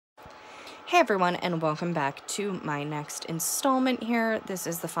Hey everyone, and welcome back to my next installment here. This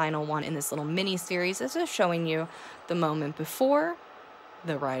is the final one in this little mini series. This is showing you the moment before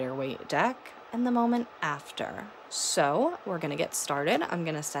the Rider-Waite deck and the moment after. So we're gonna get started. I'm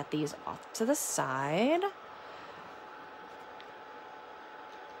gonna set these off to the side.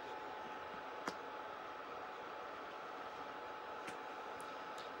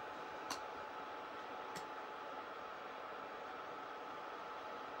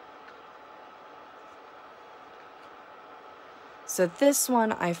 So this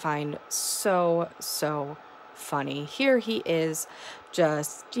one I find so funny. Here he is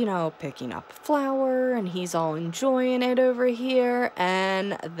just, picking up flour and he's all enjoying it over here,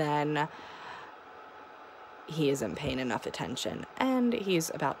 and then he isn't paying enough attention and he's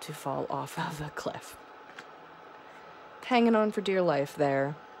about to fall off of a cliff. Hanging on for dear life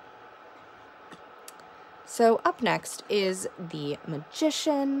there. So up next is the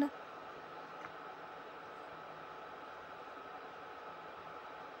Magician.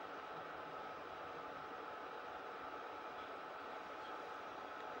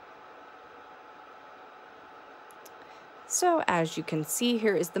 So as you can see,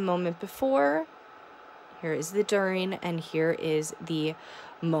 here is the moment before, here is the during, and here is the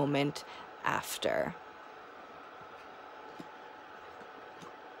moment after.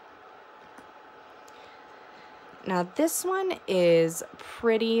 Now this one is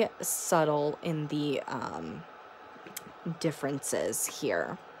pretty subtle in the differences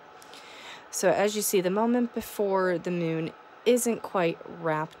here. So as you see, the moment before, the moon isn't quite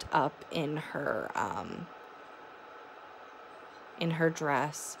wrapped up in her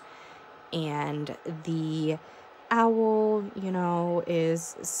dress, and the owl,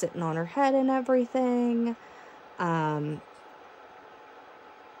 is sitting on her head and everything. And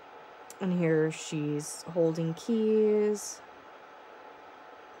here she's holding keys.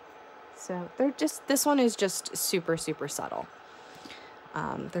 So this one is just super subtle.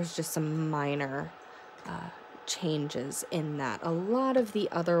 There's just some minor changes in that. A lot of the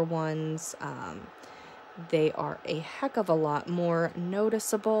other ones, they are a heck of a lot more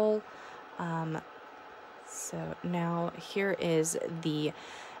noticeable. So now here is the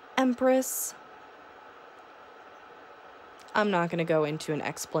Empress. I'm not going to go into an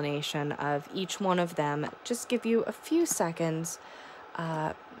explanation of each one of them, just give you a few seconds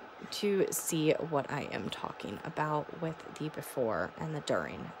to see what I am talking about with the before and the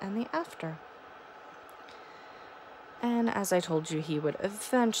during and the after. And as I told you, he would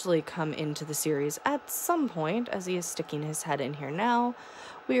eventually come into the series at some point, as he is sticking his head in here now.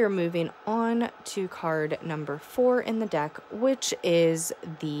 We are moving on to card number 4 in the deck, which is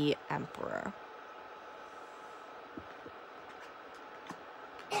the Emperor.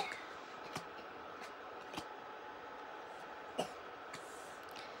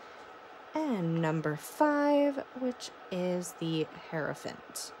 And number 5, which is the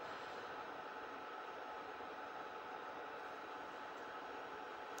Hierophant.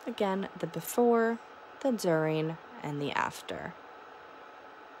 Again, the before, the during, and the after.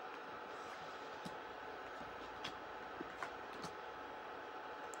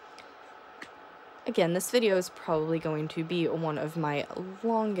 Again, this video is probably going to be one of my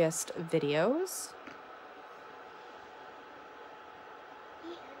longest videos.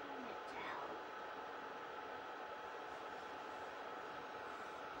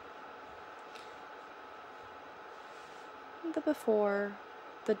 The before,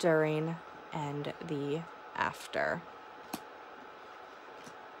 the during, and the after.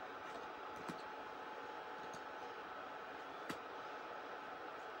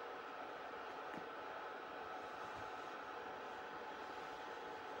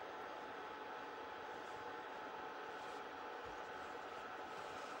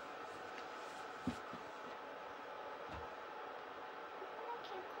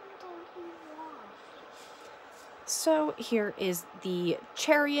 So here is the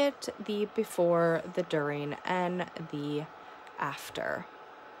Chariot, the before, the during, and the after.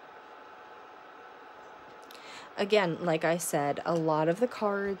 Again, like I said, a lot of the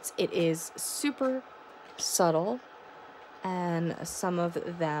cards, it is super subtle, and some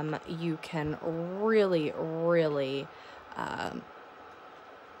of them you can really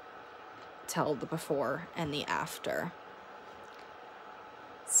tell the before and the after.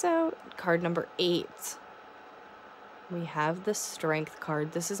 So card number 8. We have the Strength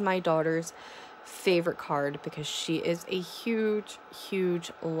card. This is my daughter's favorite card because she is a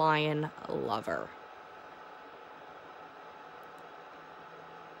huge lion lover.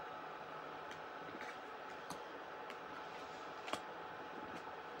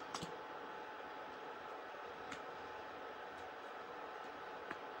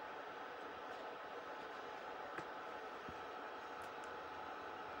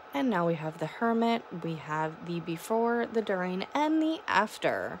 And now we have the Hermit, we have the before, the during, and the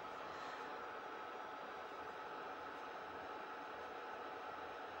after.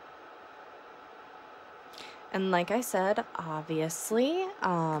 And like I said, obviously,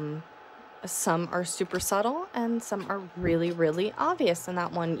 some are super subtle and some are really, really obvious. And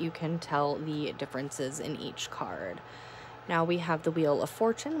that one you can tell the differences in each card. Now we have the Wheel of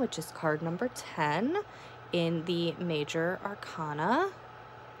Fortune, which is card number 10 in the Major Arcana.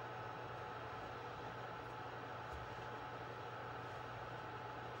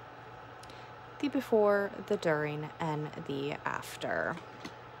 The before, the during, and the after.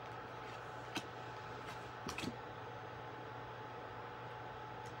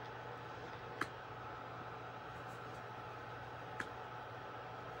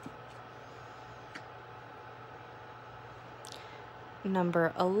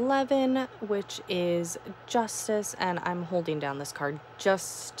 Number 11, which is Justice, and I'm holding down this card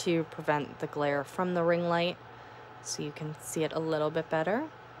just to prevent the glare from the ring light so you can see it a little bit better.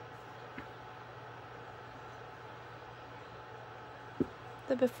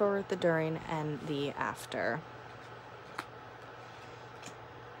 The before, the during, and the after.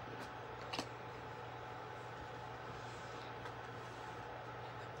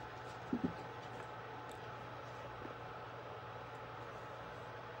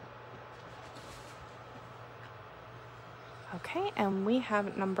 Okay, and we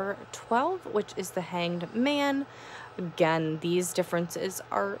have number 12, which is the Hanged Man. Again, these differences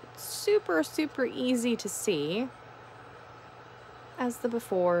are super, super easy to see as the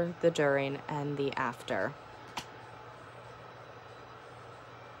before, the during, and the after.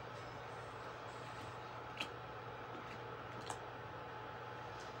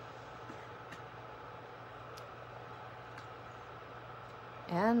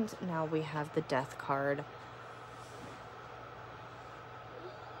 And now we have the Death card.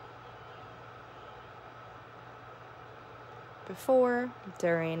 Before,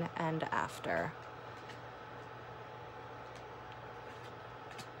 during, and after.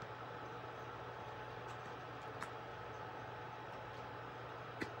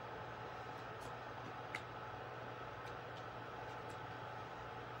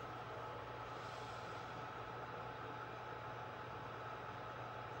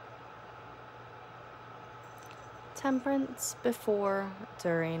 Temperance, before,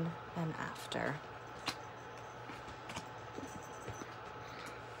 during, and after.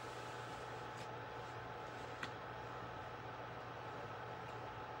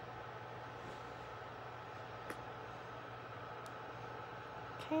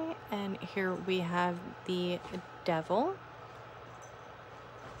 Okay, and here we have the Devil.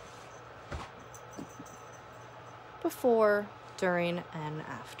 Before, during, and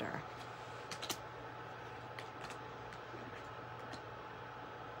after.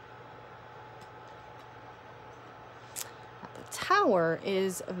 Tower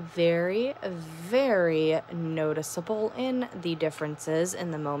is very, very noticeable in the differences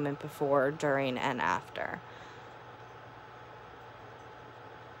in the moment before, during, and after.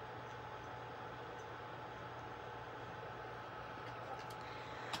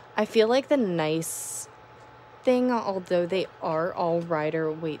 I feel like the nice thing, although they are all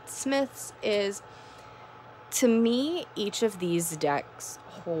Rider-Waite Smiths, is to me, each of these decks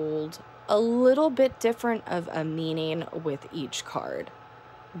hold a little bit different of a meaning with each card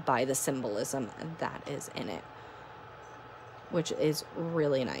by the symbolism that is in it, which is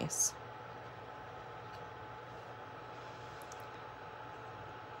really nice.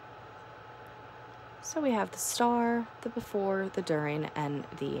 So we have the Star, the before, the during, and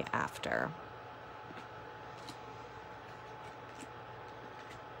the after.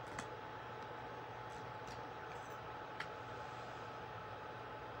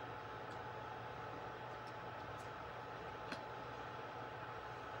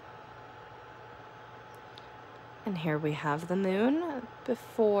 And here we have the Moon,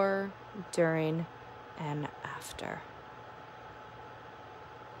 before, during, and after.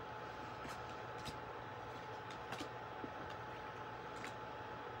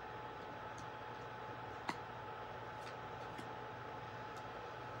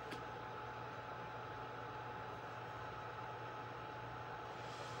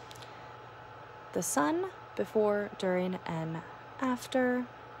 The Sun, before, during, and after.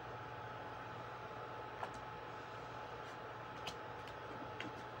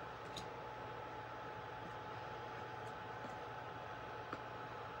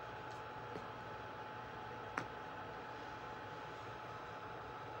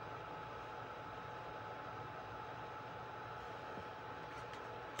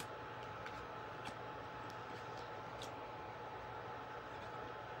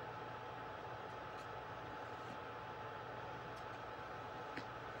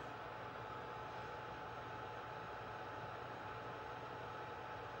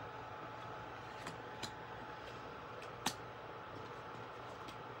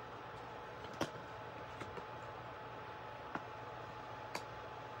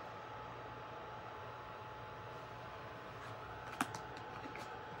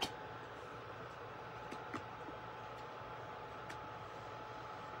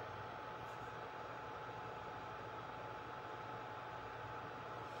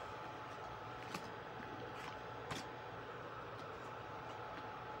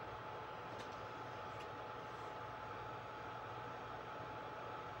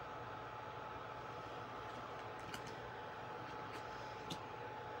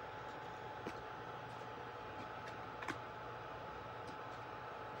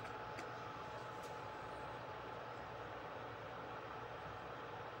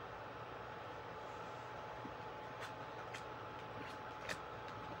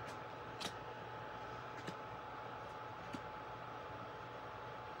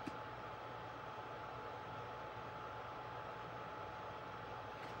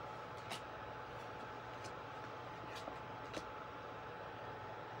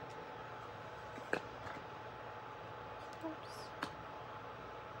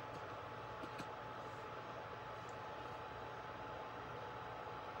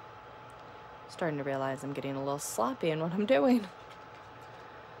 Starting to realize I'm getting a little sloppy in what I'm doing.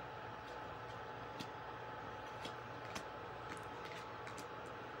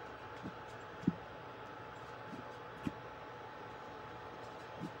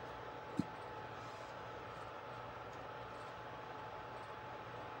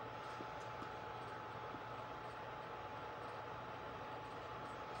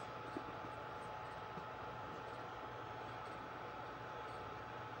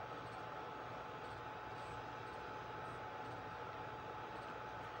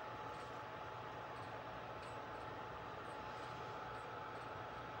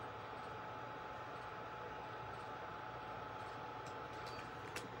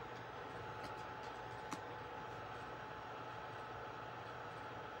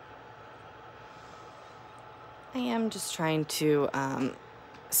 I am just trying to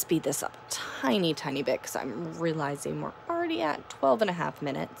speed this up a tiny bit because I'm realizing we're already at 12.5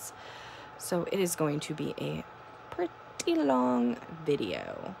 minutes. So it is going to be a pretty long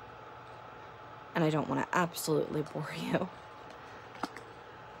video. And I don't want to absolutely bore you.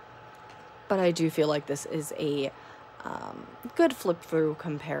 But I do feel like this is a good flip through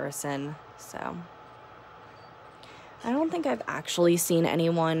comparison. So I don't think I've actually seen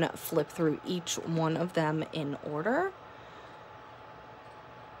anyone flip through each one of them in order.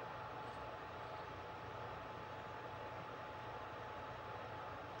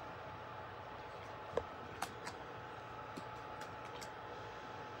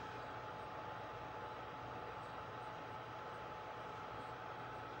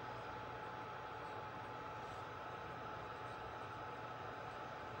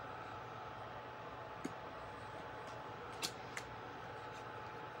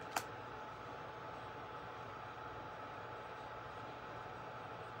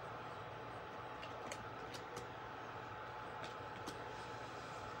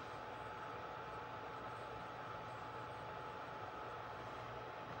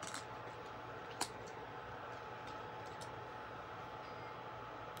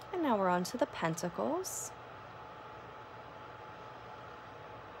 And now we're on to the pentacles.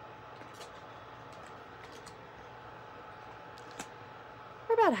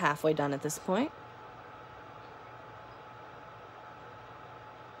 We're about halfway done at this point.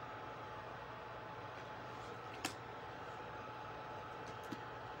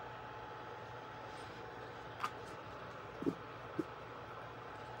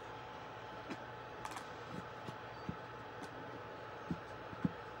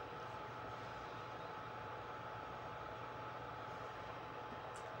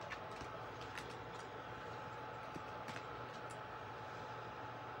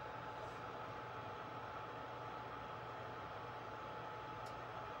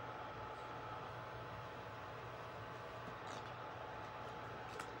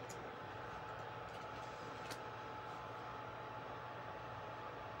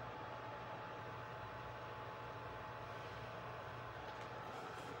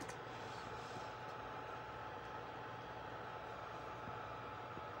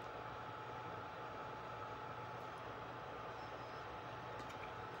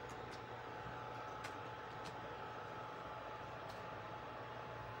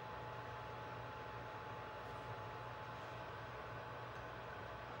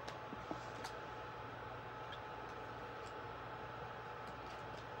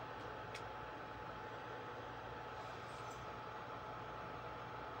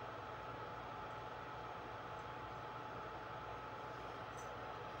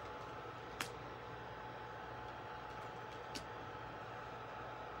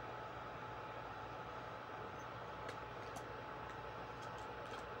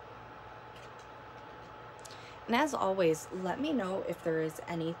 And as always, let me know if there is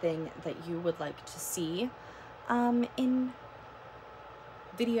anything that you would like to see in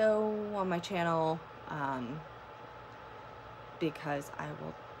video on my channel, because I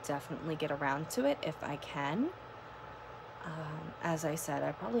will definitely get around to it if I can. As I said,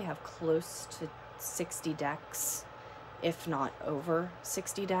 I probably have close to 60 decks, if not over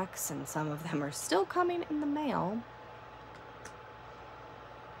 60 decks, and some of them are still coming in the mail.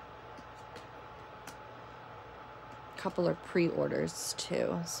 Couple are pre-orders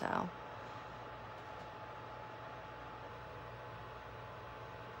too, so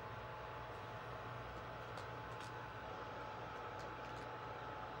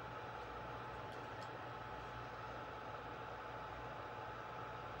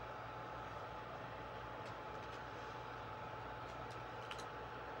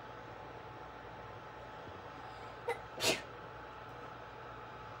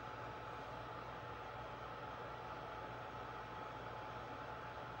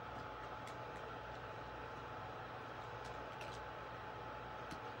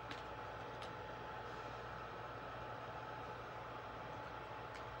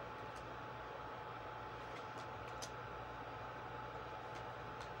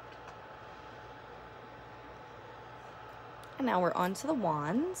And now we're on to the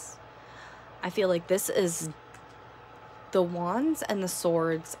wands. I feel like this is the wands and the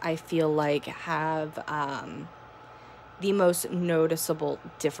swords, I feel like have the most noticeable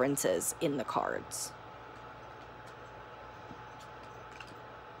differences in the cards.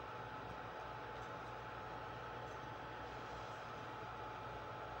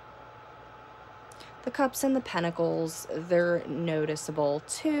 The cups and the pentacles, they're noticeable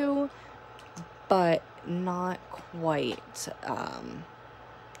too, but not quite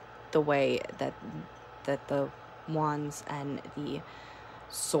the way that the wands and the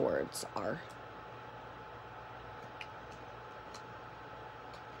swords are.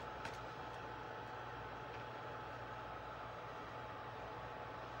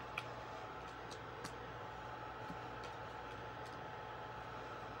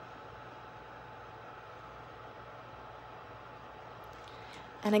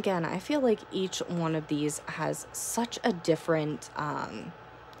 And again, I feel like each one of these has such a different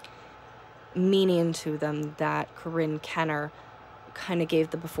meaning to them that Corinne Kenner kind of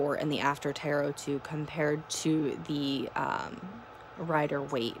gave the before and the after tarot to, compared to the Rider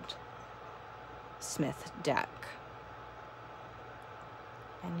Waite Smith deck.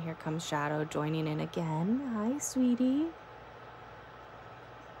 And here comes Shadow joining in again. Hi, sweetie.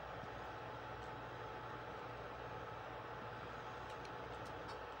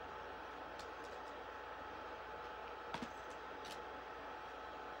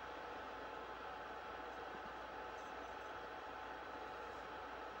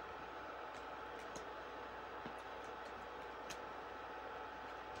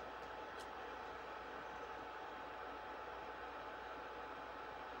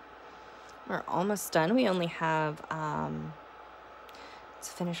 We're almost done. We only have to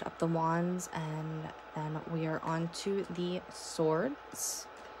finish up the wands, and then we are on to the swords,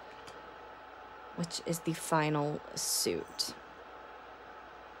 which is the final suit.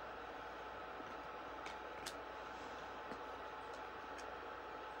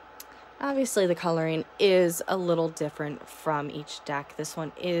 Obviously, the coloring is a little different from each deck. This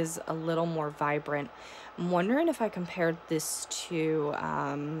one is a little more vibrant. I'm wondering if I compared this to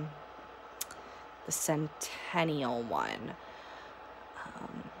the Centennial one.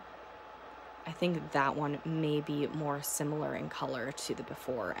 I think that one may be more similar in color to the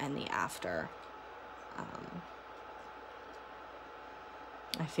before and the after.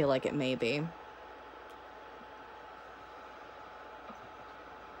 I feel like it may be.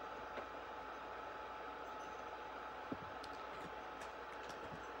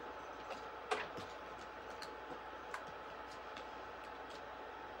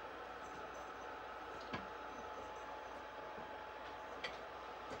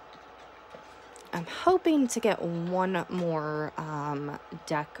 I'm hoping to get one more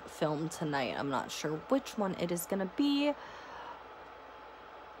deck filmed tonight. I'm not sure which one it is going to be.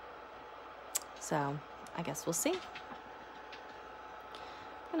 So I guess we'll see.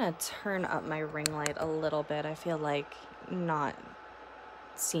 I'm going to turn up my ring light a little bit. I feel like not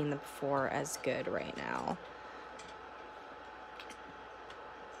seeing the before as good right now.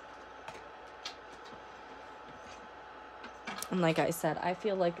 And like I said, I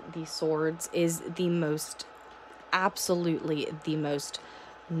feel like the swords is the most, absolutely the most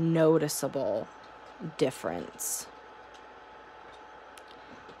noticeable difference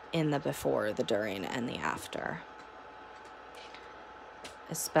in the before, the during, and the after.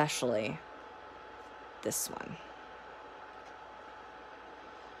 Especially this one.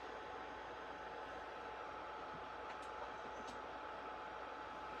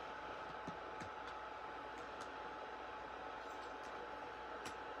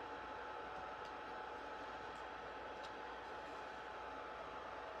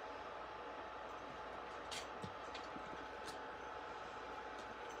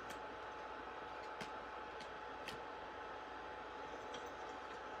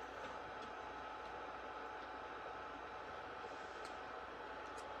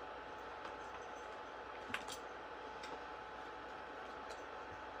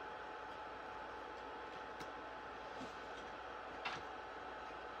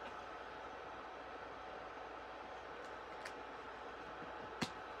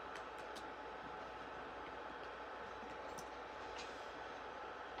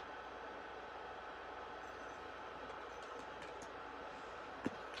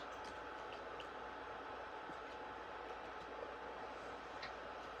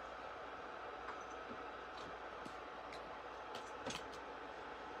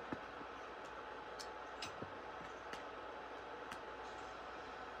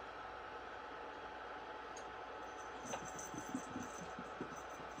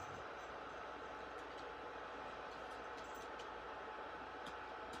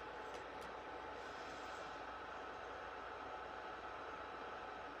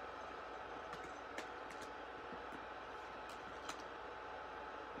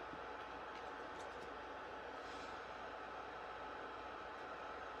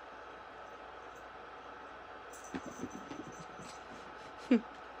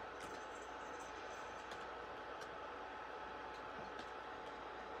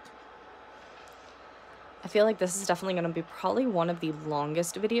 I feel like this is definitely going to be probably one of the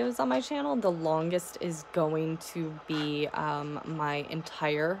longest videos on my channel. The longest is going to be my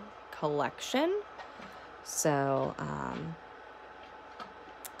entire collection. So, yeah,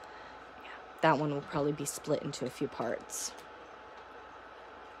 that one will probably be split into a few parts.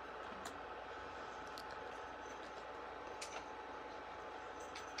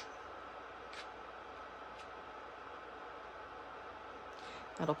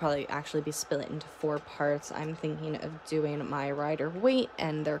 That'll probably actually be split into 4 parts. I'm thinking of doing my rider Waite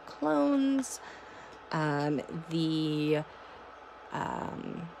and their clones, more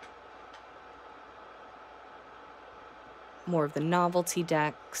of the novelty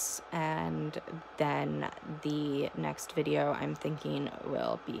decks, and then the next video I'm thinking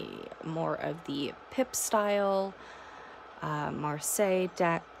will be more of the Pip style Marseille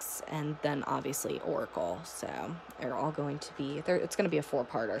decks, and then obviously Oracle. So they're all going to be there. It's going to be a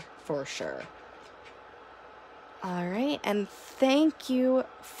 4-parter for sure. All right, and thank you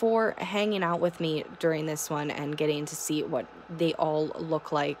for hanging out with me during this one and getting to see what they all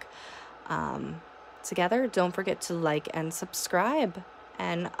look like together. Don't forget to like and subscribe,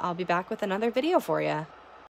 and I'll be back with another video for you.